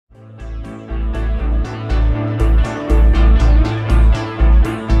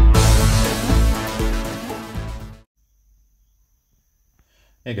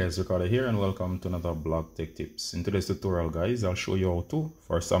Hey guys, Ricardo here and welcome to another Blog Tech Tips. In today's tutorial guys, I'll show you how to,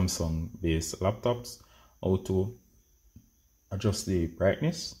 for Samsung based laptops, how to adjust the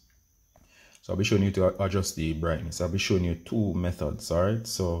brightness. So I'll be showing you to adjust the brightness. I'll be showing you two methods, alright?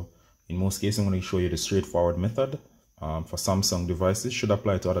 So in most cases I'm going to show you the straightforward method. For Samsung devices, should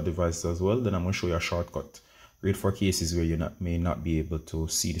apply to other devices as well. Then I'm going to show you a shortcut. Great for cases where you may not be able to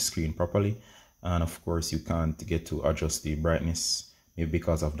see the screen properly. And of course you can't get to adjust the brightness maybe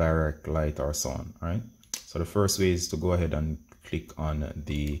because of direct light or so on. All right, so the first way is to go ahead and click on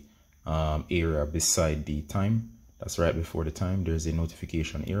the area beside the time. That's right before the time. There's a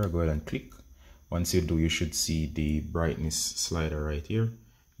notification area. Go ahead and click. Once you do, you should see the brightness slider right here.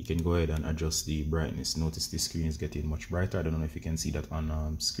 You can go ahead and adjust the brightness. Notice the screen is getting much brighter. I don't know if you can see that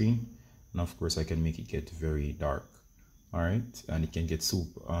on screen. And of course I can make it get very dark. All right, and it can get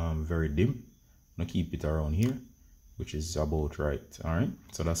very dim. I'm gonna keep it around here, which is about right. All right,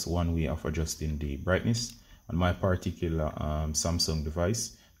 so that's one way of adjusting the brightness. On my particular Samsung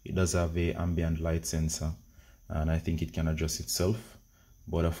device, it does have a ambient light sensor, and I think it can adjust itself.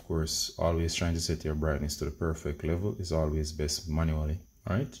 But of course, always trying to set your brightness to the perfect level is always best manually.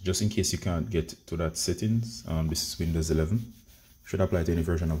 All right, just in case you can't get to that settings, this is Windows 11. Should apply to any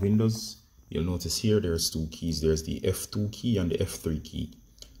version of Windows. You'll notice here there's two keys. There's the F2 key and the F3 key.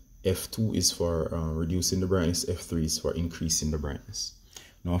 F2 is for reducing the brightness, F3 is for increasing the brightness.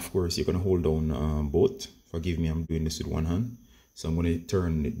 Now of course you're going to hold down both. Forgive me, I'm doing this with one hand. So I'm going to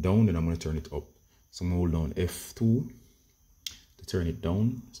turn it down, then I'm going to turn it up. So I'm going to hold down F2 to turn it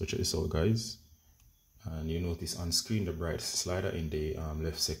down. So check this out guys. And you notice on screen the brightness slider in the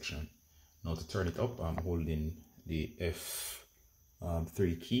left section. Now to turn it up, I'm holding the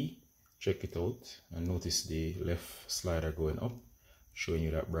F3 key. Check it out and notice the left slider going up, showing you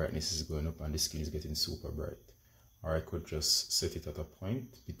that brightness is going up and the screen is getting super bright. Or I could just set it at a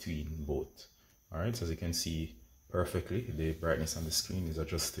point between both. Alright, so as you can see perfectly, the brightness on the screen is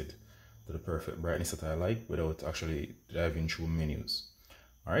adjusted to the perfect brightness that I like without actually diving through menus.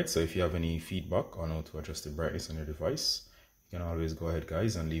 Alright, so if you have any feedback on how to adjust the brightness on your device, you can always go ahead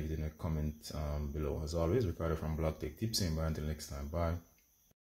guys and leave it in a comment below. As always, Ricardo from Blog Tech Tips, saying bye until next time. Bye.